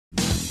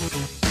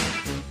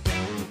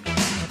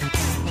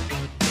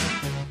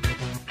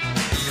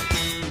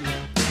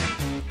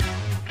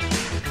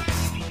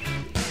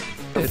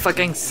A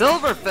fucking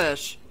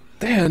silverfish.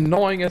 They're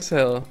annoying as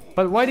hell.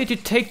 But why did you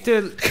take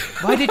the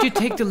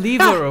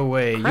lever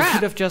away? You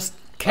could have just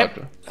kept.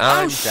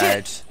 I'm shit.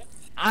 dead.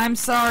 I'm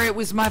sorry, it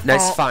was my fault. No,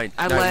 it's fine.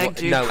 I no,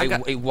 lagged you. No,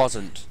 it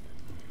wasn't.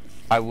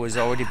 I was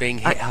already being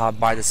hit hard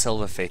by the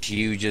silverfish.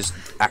 You just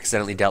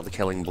accidentally dealt the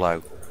killing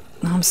blow.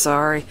 I'm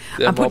sorry.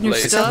 They're I'm putting your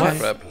moblaze.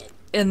 stuff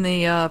in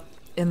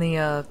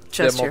the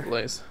chest They're here.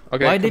 moblaze.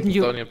 Okay, Why come didn't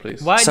you? down here,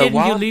 please. Why So didn't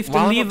while, you leave the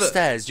while I'm lever?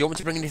 upstairs, do you want me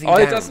to bring anything Oh,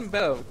 down? it doesn't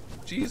matter.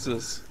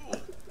 Jesus.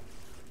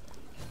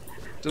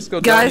 Just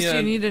go Guys, down do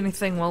here. you need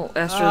anything while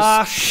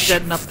Astra's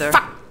shedding up there?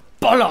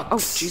 Bollocks! Oh,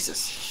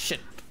 Jesus. Shit.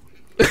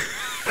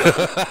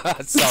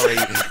 Sorry,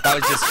 that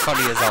was just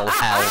funny as all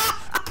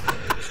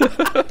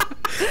hell.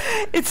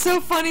 It's so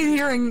funny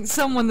hearing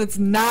someone that's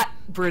not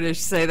British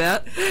say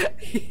that.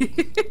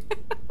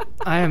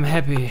 I am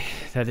happy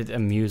that it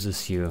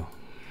amuses you.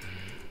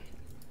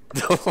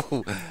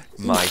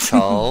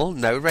 Michael,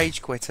 no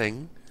rage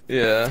quitting.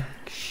 Yeah.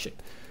 Shit.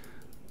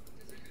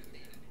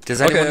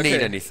 Does anyone Okay.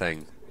 need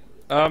anything?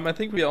 I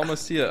think we're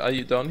almost here. Are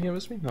you down here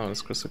with me? No,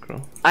 it's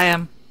Thecrystalcrow. I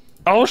am.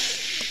 Oh,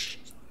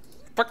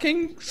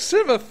 fucking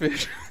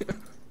silverfish.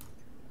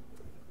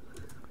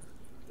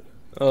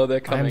 Oh, they're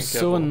coming. I'm so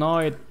careful.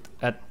 annoyed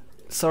at.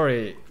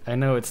 Sorry, I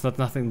know it's not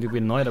nothing to be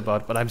annoyed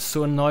about, but I'm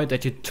so annoyed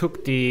that you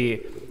took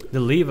the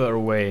lever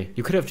away.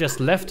 You could have just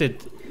left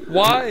it.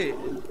 Why?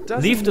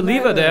 Doesn't Leave the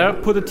lever matter. there,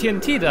 put the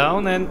TNT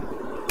down, and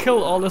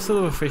kill all the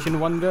silverfish in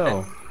one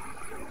go.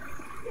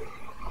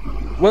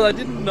 Well, I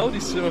didn't know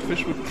these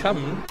silverfish would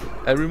come.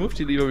 I removed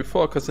the lever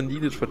before because I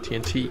needed it for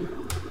TNT.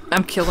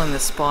 I'm killing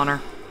this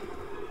spawner.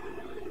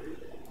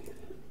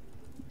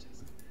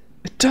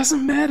 It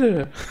doesn't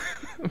matter.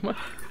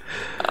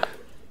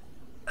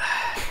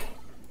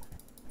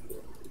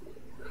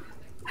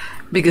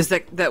 Because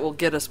that will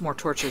get us more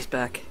torches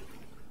back.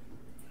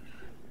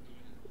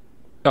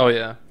 Oh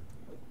yeah.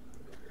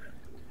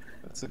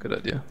 That's a good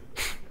idea.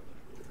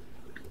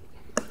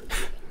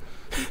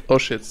 Oh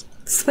shit.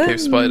 Sven,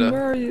 Cave spider.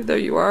 where are you? There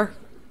you are.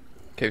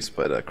 Cave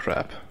spider,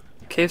 crap.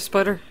 Cave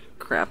spider?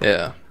 Crap.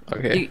 Yeah,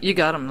 okay. You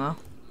got him though.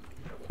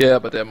 Yeah,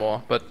 but there are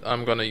more. But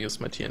I'm gonna use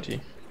my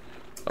TNT.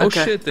 Oh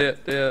Okay. shit,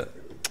 they're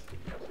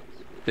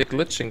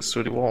glitching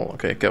through the wall.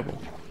 Okay,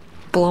 careful.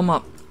 Blow him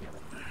up.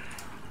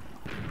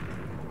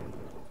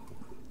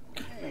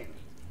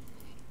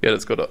 Yeah,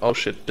 let's go to. Oh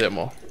shit, there are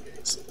more.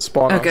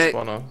 Spawner, Okay.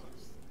 spawner.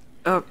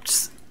 Oh,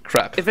 just,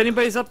 Crap. if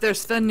anybody's up there,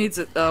 Sven needs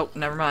it. Oh,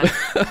 never mind.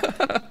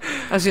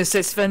 I was gonna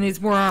say Sven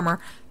needs more armor.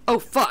 Oh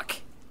fuck.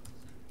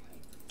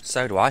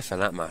 So do I, for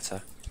that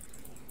matter.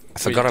 I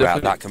forgot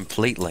about that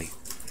completely.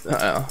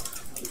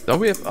 Don't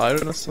we have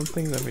iron or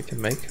something that we can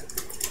make?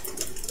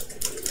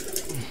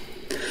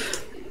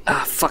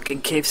 Ah,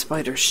 fucking cave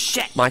spider.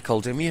 Shit. Michael,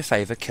 do me a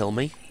favour, kill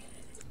me.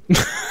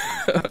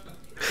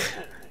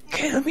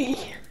 Kill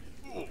me.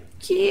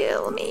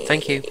 Kill me.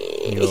 Thank you.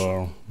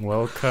 You're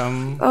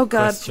welcome. Oh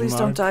god, Question please mark.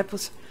 don't die,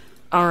 please.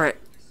 Alright.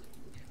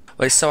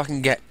 Well, it's so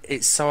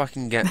I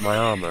can get my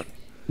armor.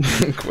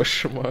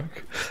 Question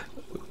mark.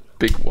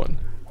 Big one.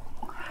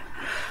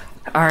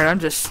 Alright, I'm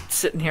just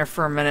sitting here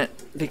for a minute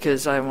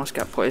because I almost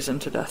got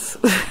poisoned to death.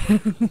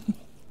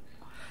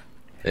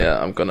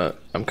 Yeah, I'm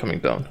coming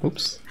down.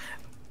 Oops.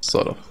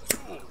 Sort of.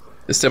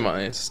 Is there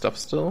my stuff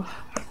still?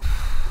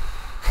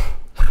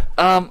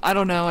 I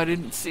don't know, I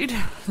didn't see it.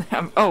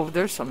 Oh,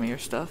 there's some of your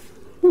stuff.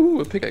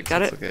 Ooh, a pickaxe.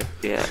 Got it? Okay.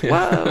 Yeah.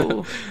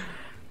 Whoa.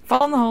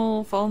 Fall in the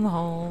hole, fall in the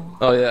hole.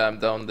 Oh yeah, I'm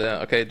down there.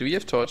 Okay, do we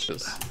have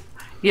torches?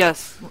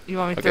 Yes. You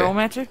want me to Okay. throw them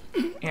at you?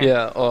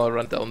 Yeah, or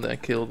run down there,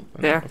 kill.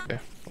 There. Okay.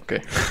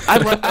 Okay.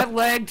 I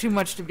lag too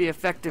much to be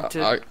effective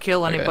to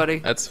kill Okay, anybody.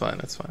 That's fine.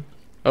 That's fine.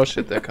 Oh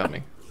shit, they're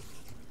coming.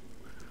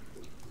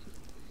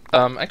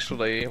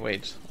 Actually,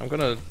 wait. I'm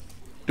gonna.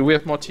 Do we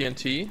have more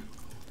TNT?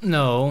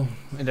 No,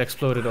 it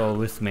exploded all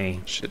with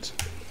me. Shit.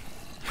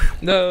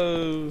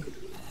 No.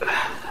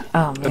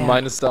 Oh The man.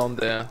 mine is down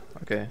there.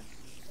 Okay.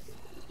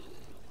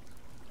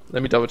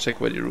 Let me double check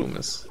where the room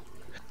is.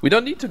 We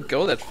don't need to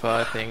go that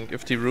far, I think.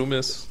 If the room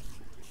is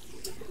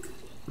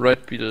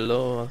right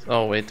below us.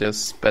 Oh wait,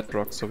 there's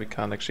bedrock, so we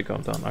can't actually go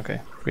down.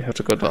 Okay, we have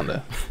to go down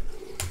there.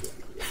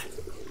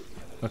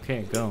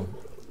 Okay, go.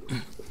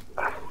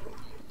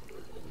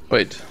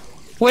 Wait.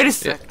 Wait a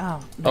sec.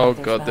 Oh. no, Oh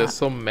there's god, not. there's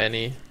so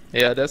many.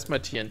 Yeah, that's my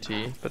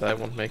TNT, but I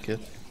won't make it.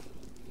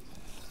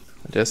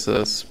 There's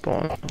a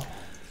spawn.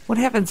 What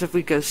happens if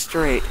we go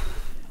straight?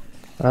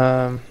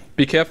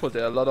 Be careful.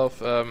 There are a lot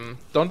of.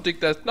 Don't dig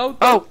that. No.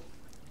 Oh,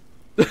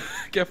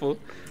 Careful.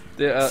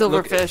 There are,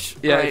 look, silverfish.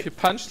 yeah, right. if you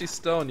punch the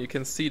stone, you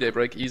can see they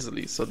break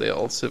easily. So they are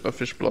all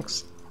silverfish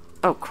blocks.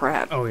 Oh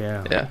crap. Oh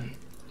yeah. Yeah.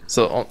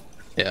 So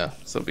yeah.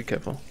 So be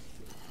careful.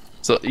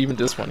 So even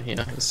this one here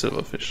is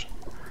silverfish.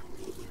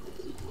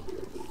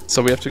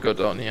 So we have to go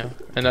down here,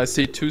 and I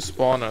see two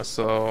spawners.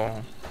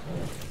 So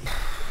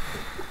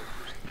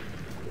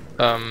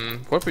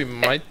what we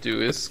might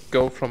do is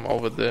go from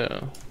over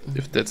there,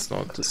 if that's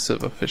not the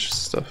silverfish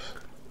stuff.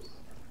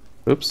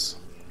 Oops.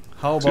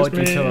 How about you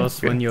Excuse me? tell us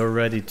Okay. when you're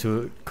ready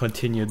to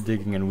continue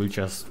digging and we'll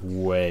just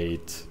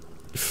wait?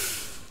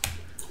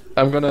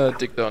 I'm gonna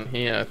dig down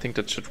here. I think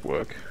that should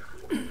work.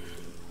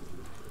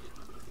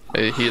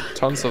 I hear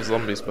tons of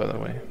zombies, by the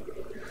way.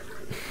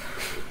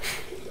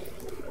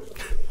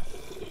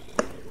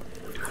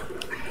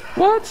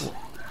 What?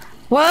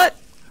 What?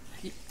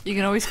 You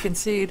can always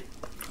concede.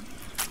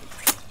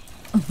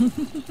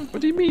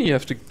 What do you mean you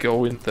have to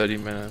go in 30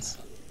 minutes?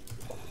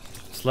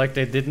 It's like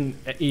they didn't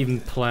even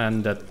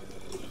plan that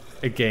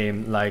a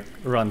game like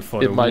Run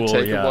for It the might Wool,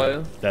 take a yeah,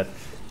 while. that,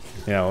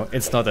 you know,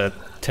 it's not a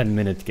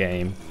 10-minute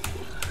game.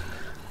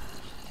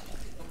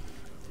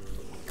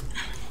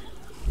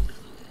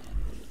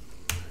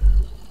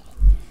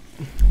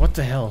 What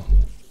the hell?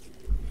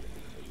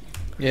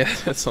 Yeah,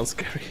 that sounds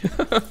scary.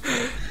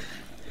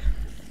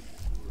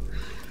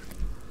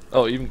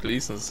 Oh, even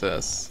Gleeson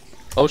says.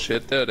 Oh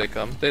shit, there they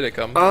come, there they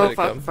come, there Oh, they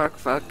fuck, come. fuck,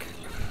 fuck.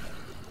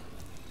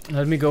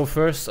 Let me go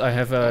first. I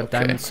have a Okay.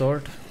 diamond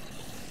sword.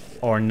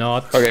 Or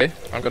not. Okay,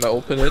 I'm gonna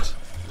open it.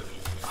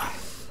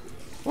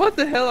 What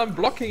the hell? I'm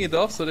blocking it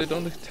off so they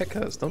don't attack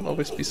us. Don't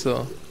always be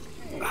so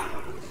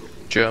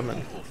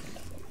German.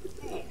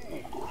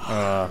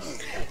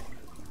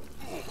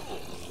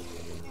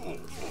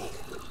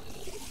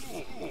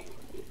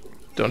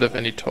 Don't have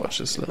any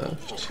torches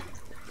left.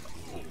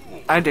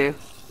 I do.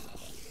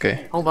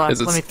 Okay. Hold on.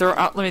 Is it Let me throw.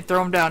 Let me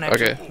throw them down.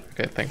 Actually. Okay.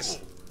 Okay. Thanks.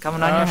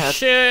 Coming on your head.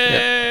 Shit!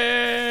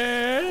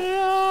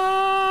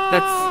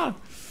 That's.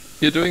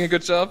 You're doing a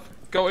good job.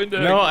 Go in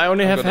there. No, I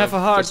only I'm have gonna half a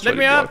heart. destroy Let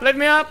me the up, block. let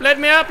me up, let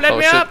me up, let Oh,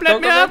 me shit. up, let Go,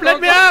 me go, up, go, let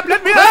go, me go. up,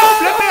 let me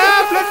up, let me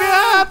up, let me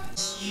up,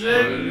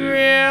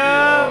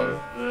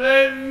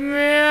 let me up, let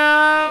me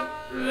up,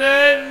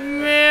 let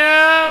me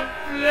up,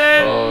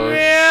 let Oh, me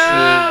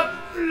shit. up,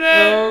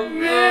 let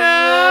me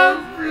up,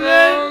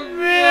 let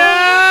me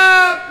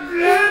up,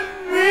 let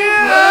me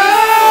up,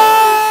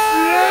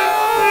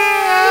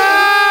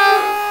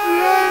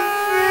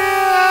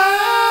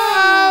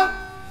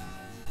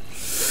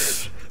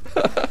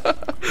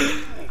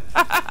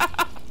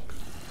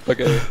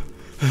 Okay.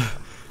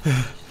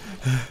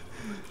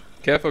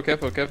 Careful,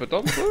 careful, careful.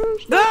 Don't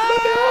push. God!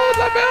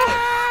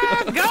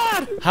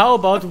 How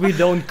about we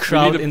don't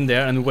crowd need a- in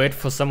there and wait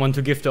for someone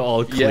to give the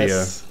all clear?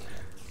 Yes.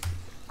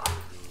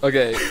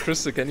 Okay,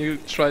 Krista, can you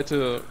try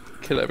to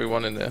kill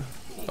everyone in there?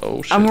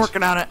 Oh shit. I'm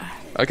working on it.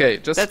 Okay,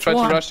 just That's try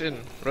one. to rush in.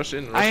 Rush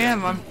in. Rush I in.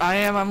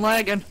 am. I'm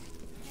lagging.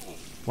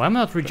 Why am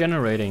I not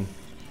regenerating?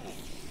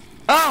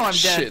 Oh, I'm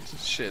dead. Shit,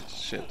 shit,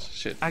 shit,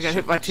 shit. I got shit,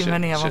 hit by too shit,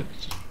 many of 'em.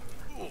 shit.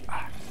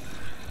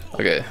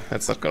 Okay,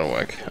 that's not gonna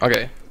work.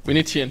 Okay, we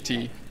need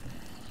TNT.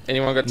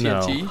 Anyone got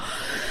No. TNT?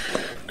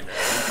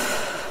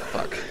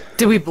 Fuck.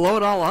 Did we blow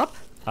it all up?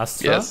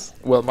 Astra? Yes.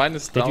 Well, mine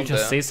is Did down you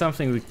just there. say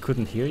something we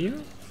couldn't hear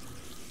you?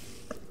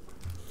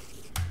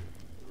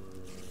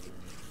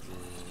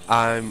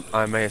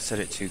 I may have said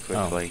it too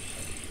quickly.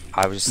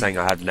 I was just saying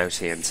I had no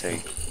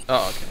TNT.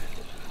 Oh, okay.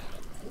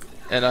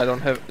 And I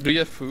don't have. Do you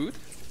have food?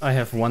 I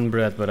have one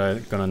bread, but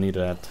I'm gonna need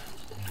that.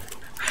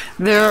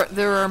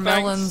 There are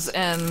melons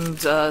and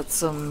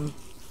some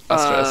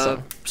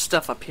Astra.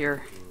 stuff up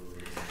here.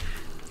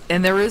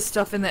 And there is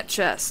stuff in that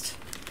chest.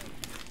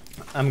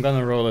 I'm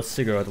gonna roll a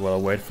cigarette while I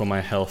wait for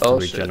my health Oh,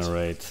 to shit.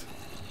 regenerate.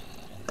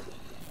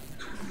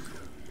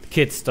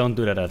 Kids, don't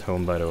do that at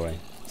home, by the way.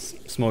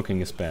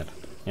 Smoking is bad.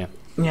 Yeah.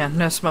 Yeah,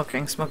 no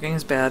smoking. Smoking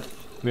is bad.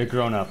 We're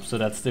grown up, so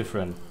that's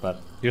different. But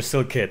you're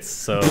still kids,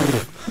 so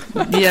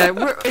Yeah,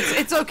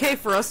 it's okay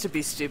for us to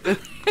be stupid.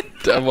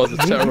 That was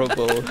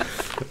terrible.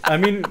 I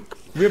mean,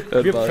 we're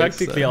Advice,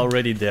 practically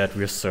already dead.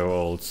 We're so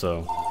old,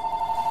 so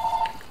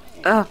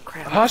Oh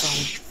crap!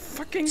 Hush!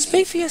 Fucking.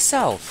 Speak for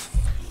yourself.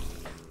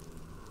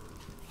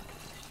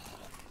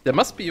 There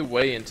must be a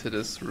way into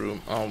this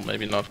room. Oh,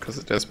 maybe not,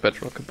 because there's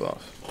bedrock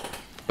above.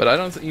 But I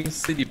don't even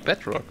see the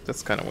bedrock.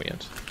 That's kind of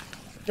weird.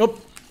 oh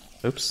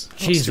Oops.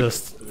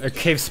 Jesus! A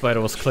cave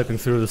spider was clipping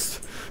through this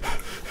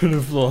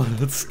the floor.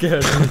 It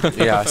scared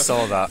me. Yeah, I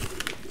saw that.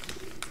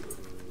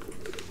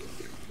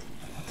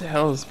 What the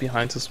hell is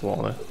behind this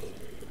wall there?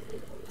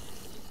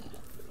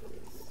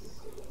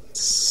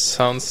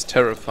 Sounds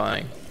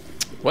terrifying.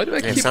 Why do I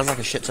It keep... sounds like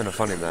a shit ton of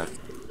fun in there.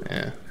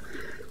 Yeah.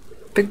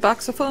 Big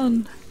box of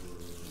fun.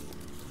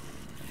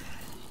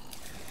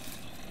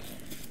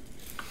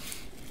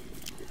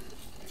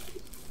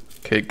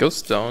 Okay, it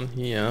goes down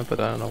here, but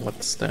I don't know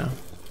what's there.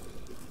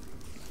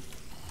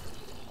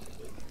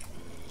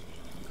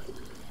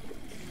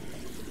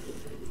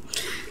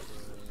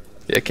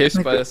 Yeah, cave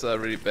spiders are a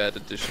really bad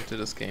addition to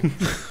this game.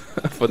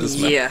 For this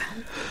map. Yeah.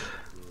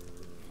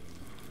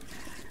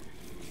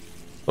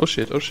 Oh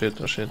shit, oh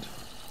shit, oh shit.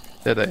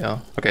 There they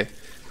are. Okay.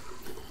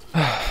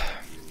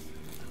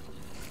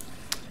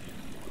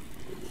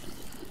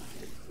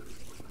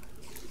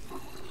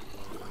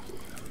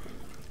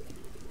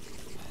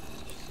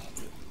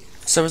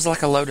 So is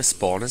like a load of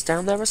spawners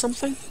down there or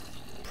something?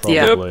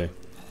 Yeah. Probably.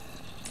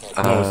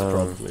 Most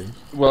probably.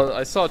 Well,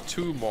 I saw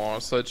 2 more,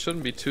 so it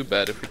shouldn't be too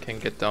bad if we can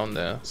get down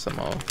there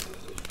somehow.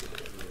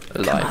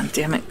 Come Alive. on,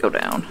 damn it, go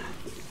down.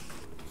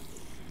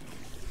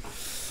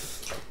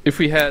 If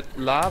we had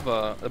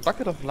lava, a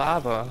bucket of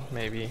lava,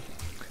 maybe.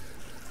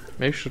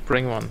 Maybe we should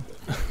bring one.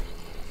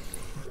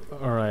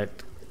 Alright.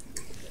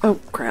 Oh,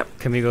 crap.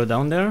 Can we go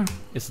down there?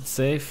 Is it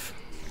safe?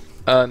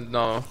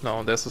 No,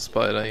 there's a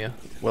spider here.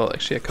 Well,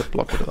 actually I could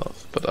block it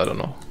off, but I don't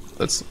know.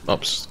 That's...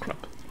 oops,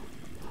 crap.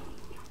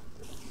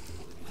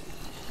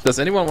 Does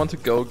anyone want to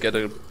go get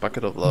a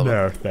bucket of lava?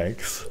 No,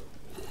 thanks.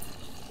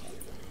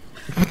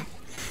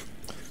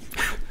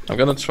 I'm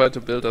gonna try to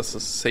build us a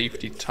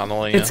safety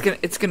tunnel here.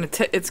 It's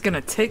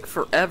gonna take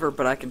forever,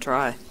 but I can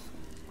try.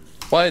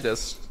 Why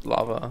there's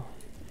lava?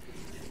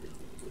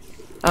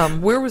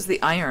 Where was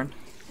the iron?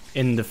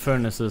 In the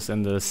furnaces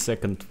in the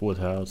second wood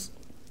house.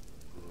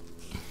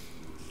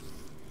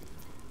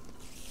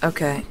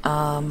 Okay,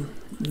 in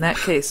that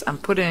case, I'm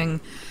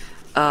putting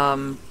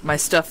my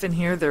stuff in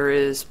here. There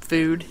is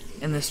food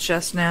in this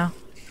chest now.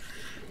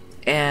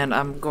 And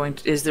I'm going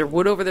to... Is there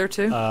wood over there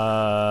too?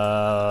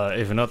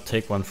 If you not,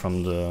 take one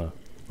from the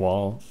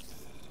wall.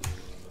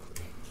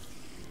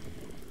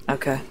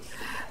 Okay.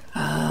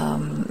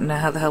 Now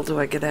how the hell do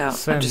I get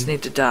out? I just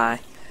need to die.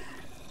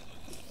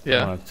 I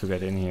Yeah. wanted to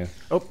get in here.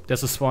 Oh,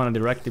 there's a spawner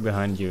directly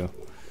behind you.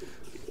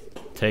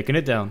 Taking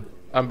it down.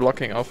 I'm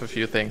blocking off a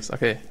few things.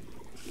 Okay.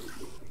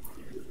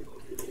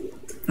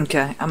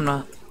 Okay, I'm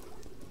not...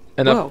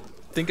 And Whoa.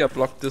 I think I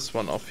blocked this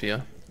one off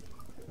here.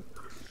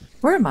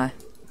 Where am I?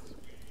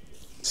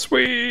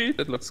 Sweet!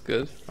 That looks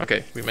good.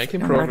 Okay, we're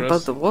making I'm right progress.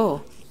 above the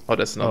wall. Oh,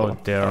 there's another Oh, one.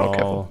 they're Oh, all...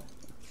 careful.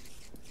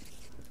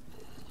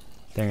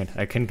 Dang it,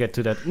 I can't get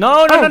to that.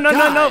 No, no, Oh, no, no,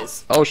 no, no!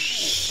 guys! Oh,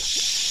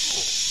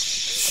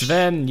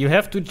 Sven, you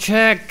have to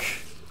check!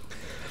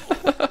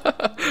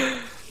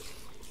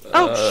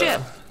 Oh, shit!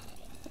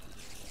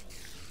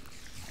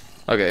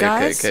 Okay,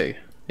 Guys? okay.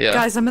 Yeah.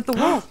 Guys, I'm at the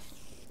wall.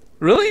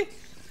 Really?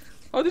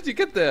 How did you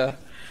get there?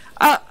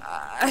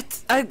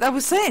 I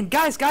was saying,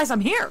 guys,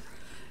 I'm here.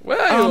 Where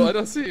are you? I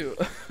don't see you.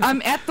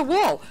 I'm at the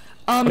wall.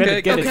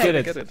 Okay, Get okay.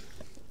 it.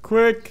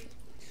 Quick!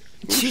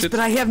 Jeez, shit. but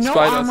I have no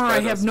Spider, armor.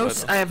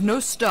 spider, I have no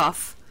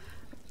stuff.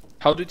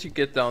 How did you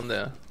get down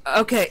there?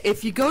 Okay,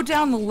 if you go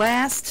down the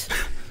last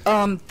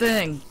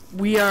thing,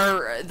 we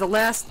are the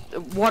last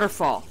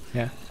waterfall.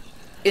 Yeah.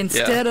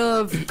 Instead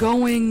of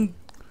going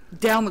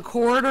down the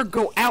corridor,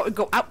 go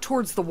out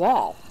towards the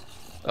wall.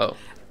 Oh.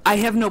 I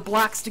have no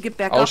blocks to get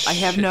back Oh, up. I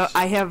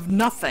have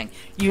nothing.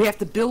 You have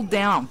to build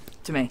down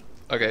to me.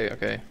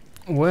 Okay.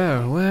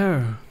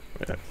 Where?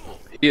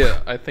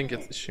 Here, I think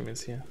she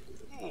means here.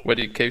 Where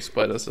the cave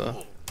spiders are.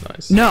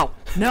 Nice. No,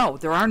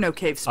 there are no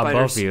cave spiders.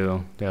 Above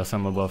you. There are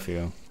some above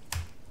you.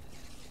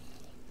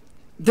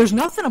 There's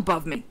nothing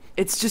above me.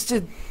 It's just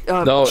a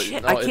No,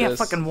 shit. no, I it can't is.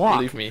 fucking walk.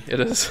 Believe me, it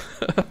is.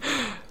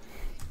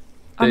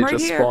 I'm They right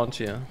just here. spawned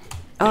here.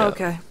 Oh, Yeah.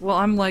 okay. Well,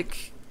 I'm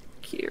like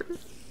here.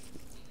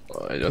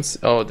 Oh, I don't see.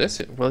 Oh, that's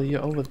it. Well,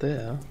 you're over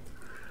there.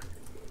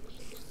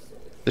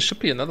 There should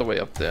be another way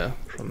up there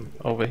from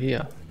over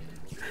here.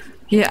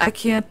 Yeah, I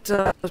can't.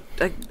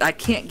 I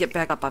can't get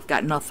back up. I've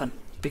got nothing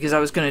because I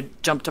was gonna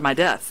jump to my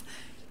death,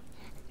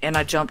 and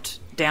I jumped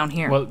down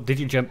here. Well, did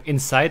you jump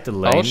inside the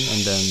lane Oh, and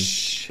then...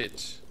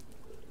 shit.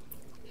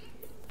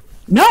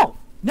 No,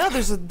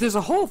 there's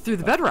a hole through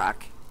the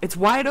bedrock. It's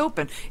wide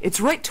open. It's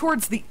right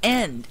towards the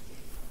end,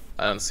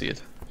 I don't see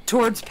it.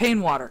 towards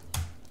pain water.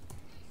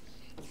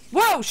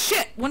 Whoa,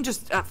 shit! One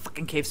just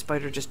fucking cave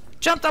spider just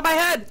jumped on my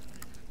head,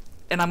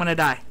 and I'm gonna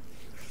die.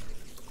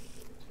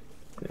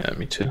 Yeah,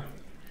 me too.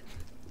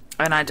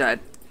 And I died,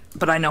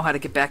 but I know how to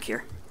get back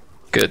here.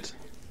 Good.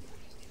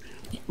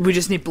 We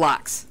just need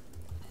blocks.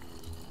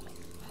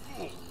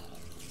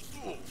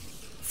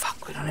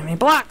 Fuck, we don't have any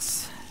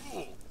blocks.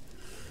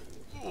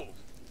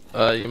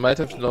 You might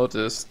have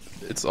noticed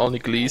it's only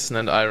Gleeson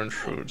and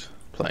Ironfruit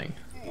playing.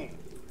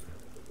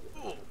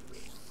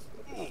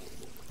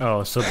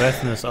 Oh, so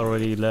Bethness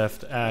already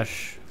left,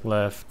 Ash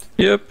left.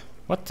 Yep.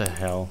 What the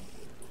hell?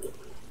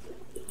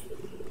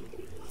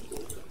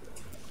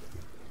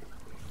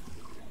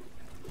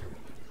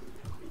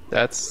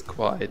 That's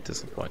quite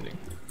disappointing.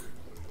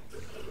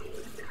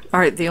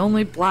 Alright, the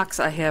only blocks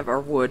I have are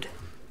wood.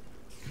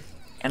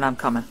 And I'm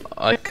coming.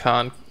 I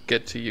can't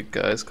get to you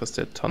guys because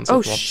there are tons Oh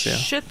of mobs here.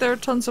 shit, there are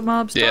tons of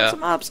mobs, Yeah. tons of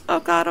mobs. Oh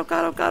god, oh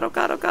god, oh god, oh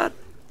god, oh god.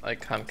 I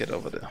can't get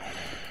over there.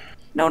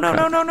 No, no,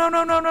 no, no, no,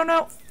 no, no, no,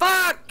 no.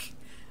 Fuck!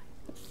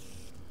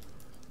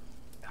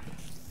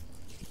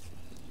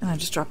 And I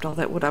just dropped all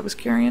that wood I was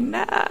carrying.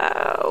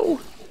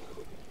 No!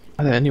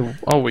 Are there any?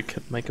 Oh, we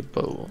can make a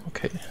bow.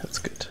 Okay, that's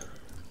good.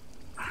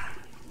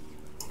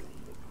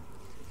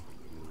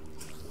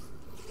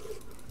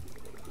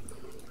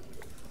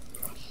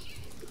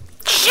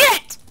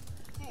 Shit!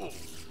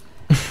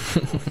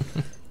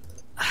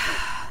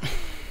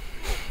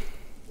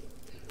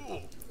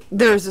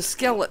 There's a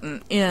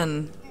skeleton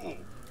in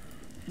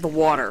the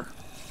water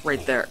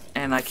right there,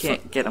 and I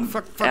can't get him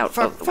out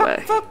of the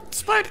way.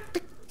 Spider!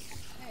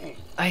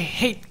 I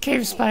hate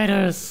cave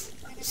spiders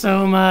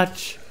so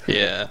much.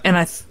 Yeah.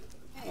 And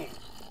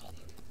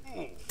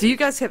do you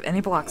guys have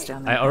any blocks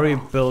down there? I already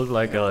built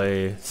like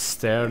a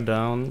stair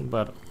down,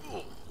 but...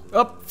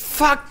 Oh,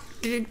 fuck!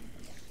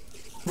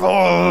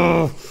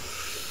 Oh.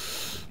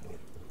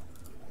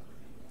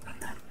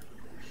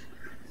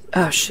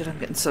 Oh shit, I'm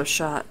getting so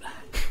shot.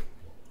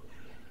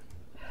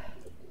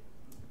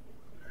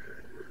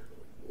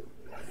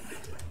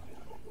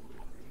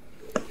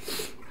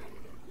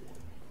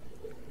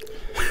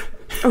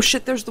 Oh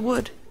shit, there's the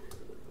wood.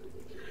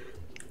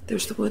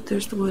 There's the wood,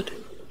 there's the wood.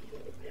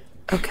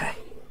 Okay.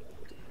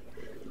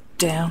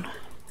 Down.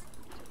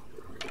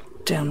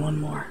 Down one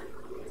more.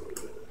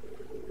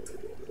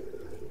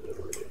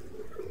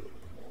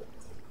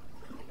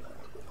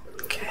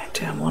 Okay,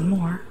 down one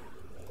more.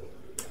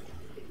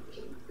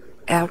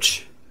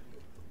 Ouch.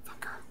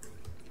 Fucker.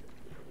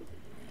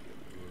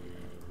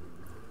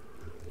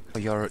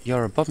 Oh,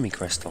 you're above me,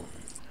 Crystal.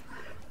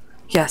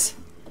 Yes.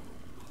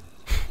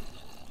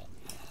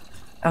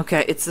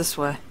 Okay, it's this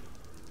way.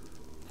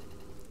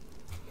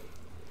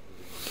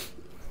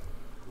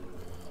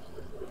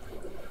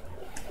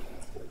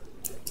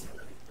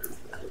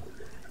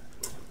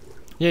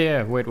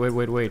 Yeah,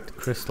 wait,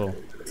 Crystal.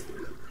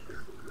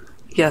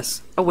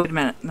 Yes. Oh, wait a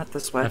minute, not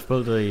this way. I've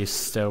built a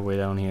stairway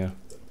down here.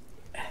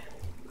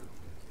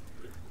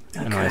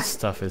 And my Okay.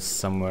 stuff is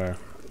somewhere.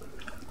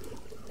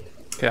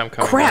 Okay, I'm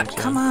coming. Crap, down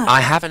to come you. on.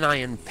 I have an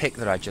iron pick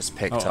that I just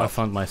picked Oh, I up.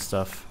 found my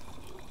stuff.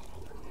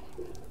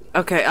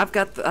 Okay, I've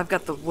got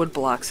the wood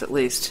blocks at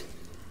least.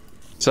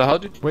 So how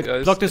did you Wait,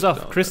 guys block this get off,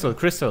 down Crystal,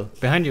 Crystal,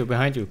 behind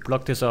you.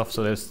 Block this off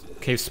so there's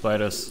cave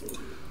spiders.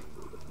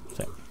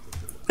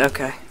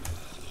 Okay. there?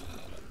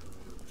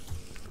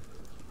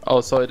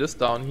 Oh, so it is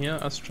down here,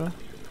 Astra?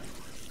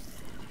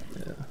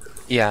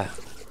 Yeah.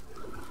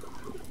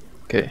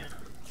 Okay.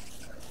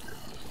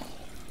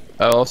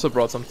 I also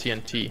brought some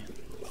TNT.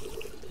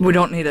 We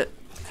don't need it.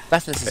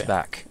 Bethness is Okay.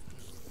 back.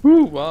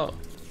 Woo, wow.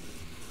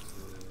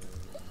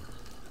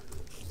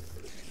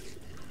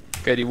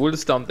 Okay, the wood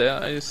is down there,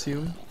 I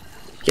assume.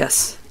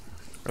 Yes.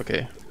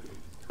 Okay.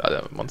 Are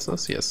there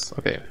monsters? Yes,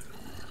 okay.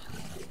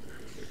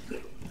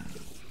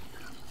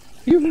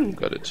 Yoo-hoo,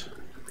 got it.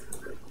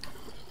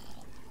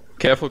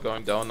 Careful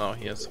going down now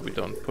here so we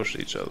don't push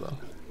each other.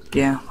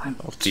 Yeah, I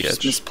Off the just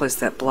edge. misplaced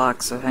that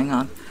block, so hang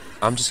on.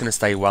 I'm just gonna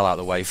stay well out of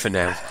the way for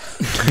now.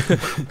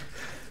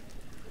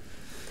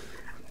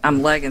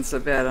 I'm lagging so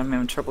bad, I'm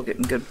having trouble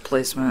getting good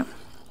placement.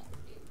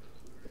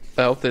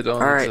 I hope they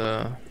don't. Alright.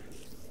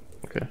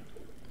 Okay.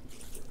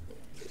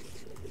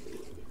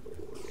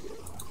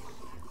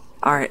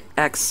 Alright,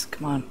 X,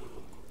 come on.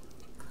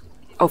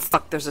 Oh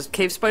fuck, there's a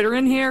cave spider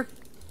in here?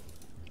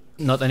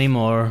 Not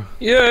anymore.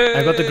 Yay!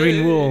 I got the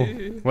green wool.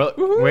 Well,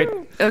 wait,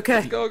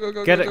 Okay. Go, go,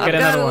 go, Get go, it, go. I've get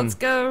got another it, one. let's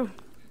go.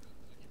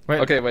 wait.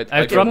 Okay, wait.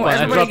 I I dropped got one. I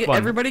Everybody dropped get- one.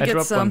 everybody I get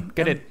dropped some. one.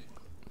 Get it.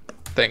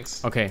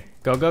 Thanks. Okay,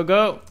 go, go,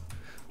 go,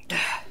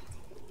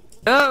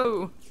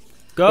 Oh!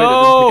 Wait, I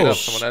didn't pick it go! up.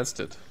 Someone else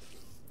did.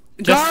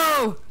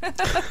 Go!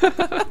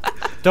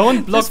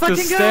 Don't block the fucking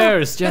go.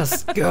 stairs.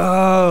 Just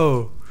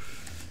go.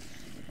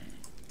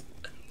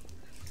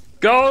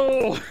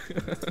 Go!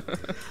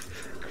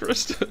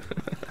 Krista.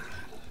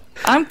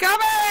 I'm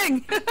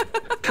coming!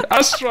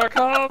 Astra,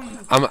 come!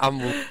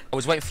 I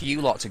was waiting for you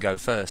lot to go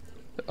first.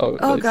 Oh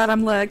nice. god,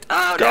 I'm lagged.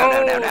 Oh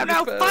Go! no, You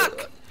fell.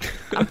 fuck!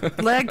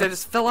 I'm lagged, I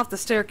just fell off the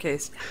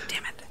staircase.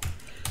 Damn it.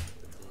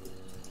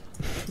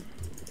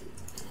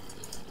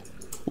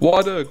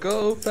 Water,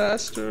 go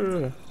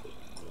faster!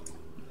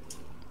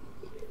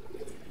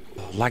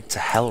 Oh, lag to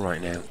hell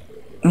right now.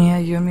 Yeah,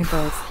 you and me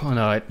both. Oh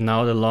no!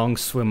 Now the long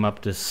swim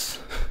up this.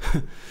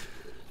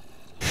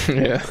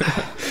 Yeah.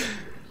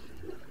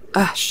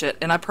 Ah, shit,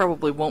 and I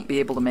probably won't be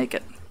able to make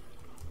it.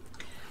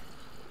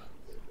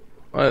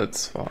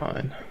 That's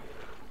fine.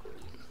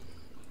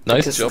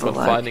 Nice Just job the of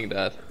lag. finding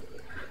that.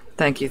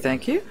 Thank you,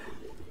 thank you.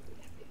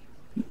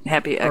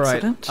 Happy All right,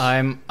 accident.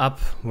 I'm up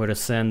where the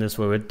sand is,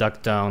 where we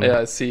dug down. Yeah,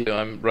 I see you.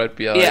 I'm right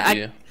behind Yeah,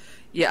 you.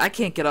 Yeah, I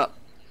can't get up.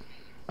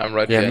 I'm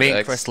right Yeah, behind me and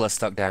X. Crystal are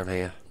stuck down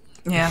here.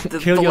 Yeah, the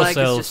Kill lag is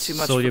yourselves just too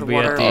much so for you'll the be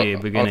at water. the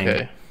Oh, beginning.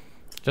 okay.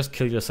 Just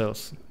kill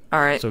yourselves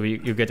Alright, so you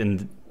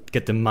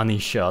get the money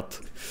shot.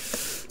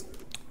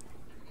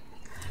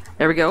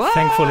 there we go.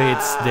 Thankfully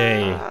it's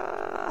day.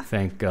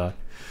 Thank God.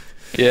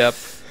 Yep.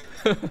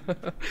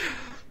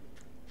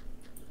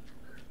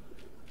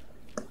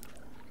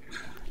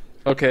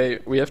 Okay,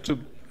 we have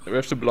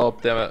to blow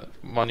up their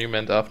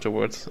monument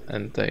afterwards,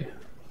 and they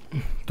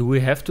Do we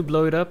have to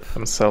blow it up?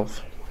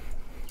 themselves.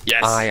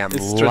 Yes, I am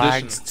it's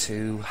lagged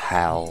to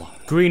hell.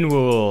 Green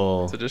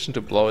wool. tradition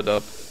to blow it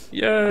up.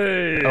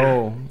 Yay!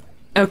 Oh,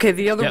 Okay,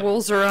 the other Yep.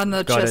 wolves are on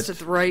the Got chest it. at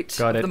the right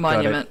Got of it, the got it.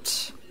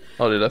 monument.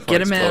 Oh, the left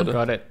Get one him in. exploded.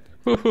 got it.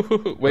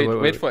 Wait, wait.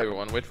 wait for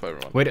everyone. Wait for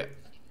everyone. Wait.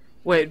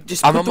 Wait,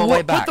 just I'm put on the my wool,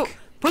 way back.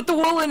 Put the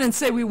wool in and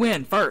say we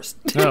win first.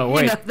 No, You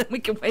wait. know, then we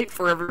can wait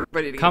for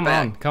everybody to Come get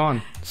on, back. come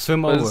on.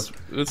 Swim over.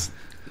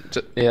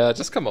 Yeah,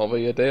 just come over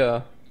here. They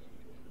are.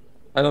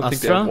 I don't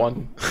think they Astra? have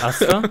one.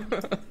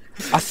 Astra?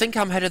 I think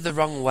I'm headed the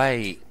wrong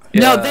way.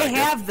 No, Yeah, they I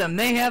guess- have them.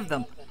 They have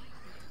them.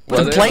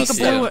 Well, they place must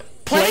the be- blue-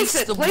 Place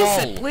it, the place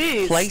wool. it,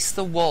 please. Place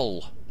the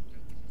wool.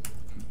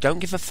 Don't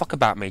give a fuck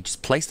about me.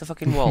 Just place the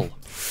fucking wool.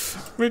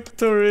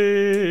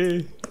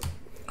 Victory!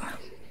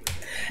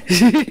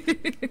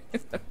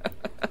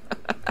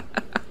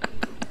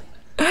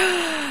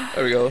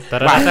 There we go.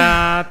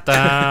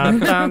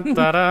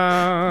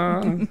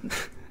 Da-da-da-da-da-da-da.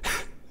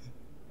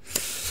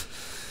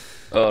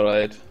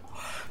 Alright.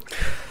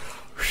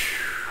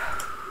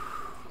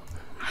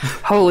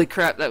 Holy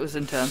crap, that was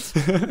intense.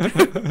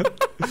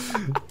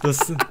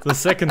 The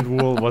second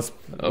wool was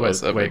That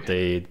was epic.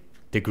 the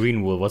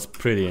green wool was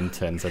pretty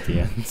intense at the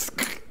end.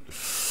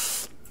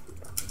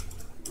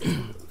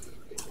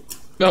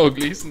 No,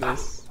 Gleeson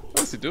is.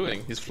 What's he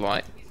doing? He's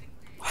flying.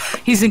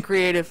 He's in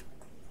creative.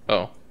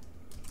 Oh.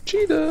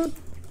 Cheetah!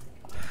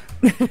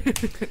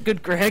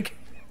 Good, Greg.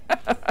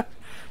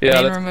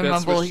 Yeah, Main room and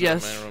let's mumble, switch to the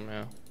yes. main room,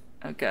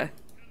 yeah. Okay.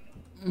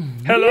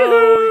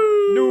 Hello,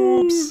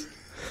 noobs!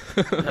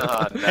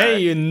 Oh, no. Hey,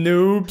 you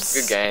noobs!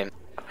 Good game.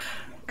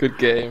 Good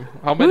game.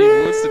 How many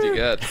woods did you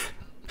get?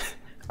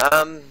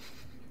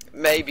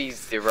 Maybe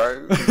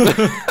 0. No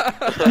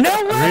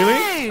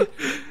way! Really?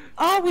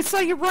 Oh, we saw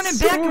you running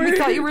back and we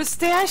thought you were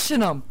stashing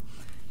them.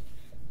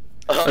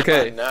 Oh,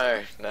 Okay.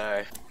 No.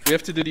 We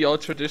have to do the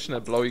old tradition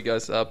and blow you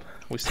guys up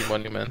with the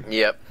monument.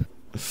 Yep.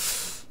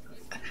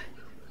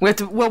 We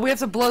have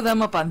to blow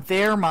them up on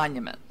their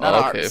monument,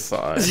 not Okay, ours.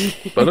 fine.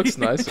 But looks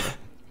nicer.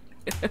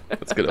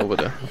 Let's get over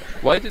there.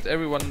 Why did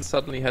everyone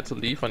suddenly had to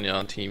leave on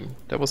your team?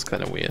 That was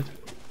kind of weird.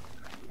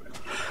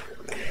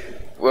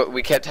 Well,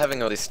 we kept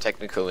having all these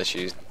technical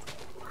issues.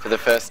 For the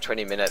first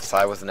 20 minutes,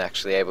 I wasn't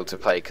actually able to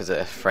play because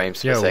of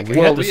frames per Yeah, second. we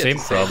Well, had the we had same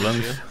the same problems.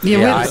 issue. Yeah, we Yeah,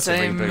 had I the had to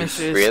same reboot.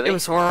 issues. Really? It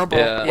was horrible.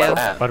 Yeah.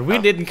 Yeah. But we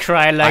didn't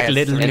cry like had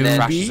little three then-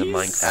 crashes in newbies.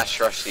 Minecraft.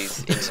 Ashroshi's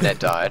internet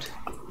died.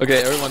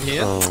 Okay, everyone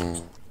here?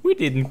 Oh. We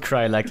didn't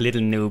cry like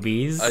little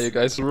newbies. Are you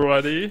guys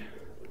ready?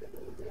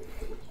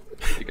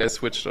 You guys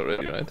switched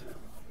already, right?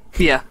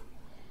 Yeah.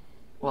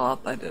 Well,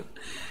 I did.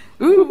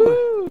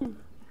 Ooh.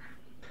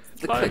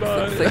 Flick, Bye flick,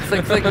 bye. flick,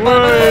 flick, flick, flick.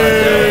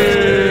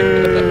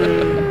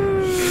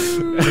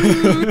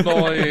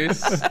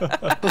 Noise.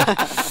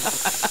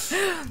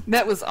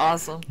 That was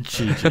awesome.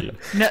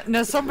 GG.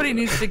 Now somebody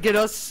needs to get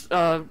us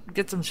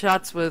get some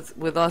shots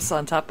with us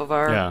on top of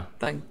our Yeah.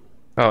 thing.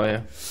 Oh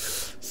yeah.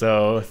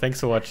 So, thanks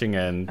for watching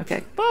and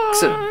Okay.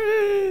 So,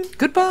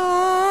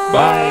 goodbye.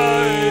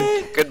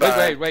 Bye.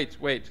 Goodbye.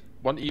 Wait.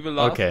 One evil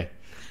laugh. okay.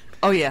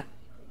 Oh yeah.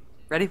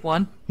 Ready?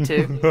 1,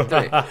 2,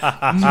 3.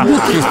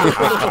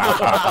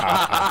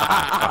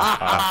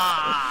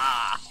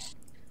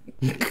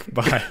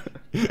 Bye.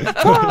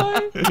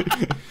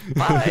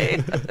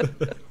 Bye.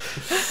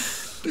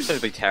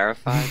 Totally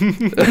terrified.